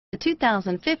The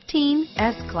 2015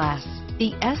 S-Class.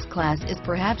 The S-Class is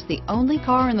perhaps the only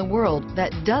car in the world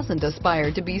that doesn't aspire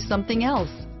to be something else.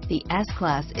 The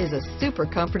S-Class is a super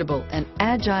comfortable and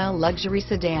agile luxury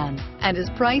sedan and is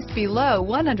priced below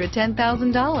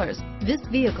 $110,000. This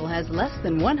vehicle has less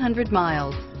than 100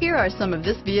 miles. Here are some of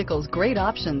this vehicle's great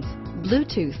options: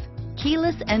 Bluetooth,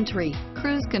 keyless entry,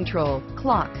 cruise control,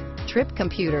 clock, trip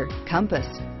computer, compass,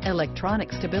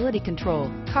 electronic stability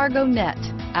control, cargo net,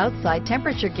 outside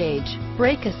temperature gauge,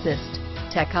 brake assist,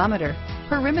 tachometer,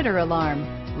 perimeter alarm,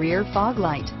 rear fog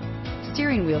light,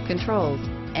 steering wheel controls,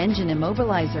 engine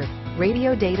immobilizer,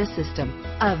 radio data system.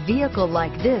 A vehicle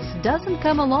like this doesn't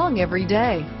come along every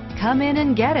day. Come in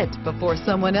and get it before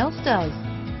someone else does.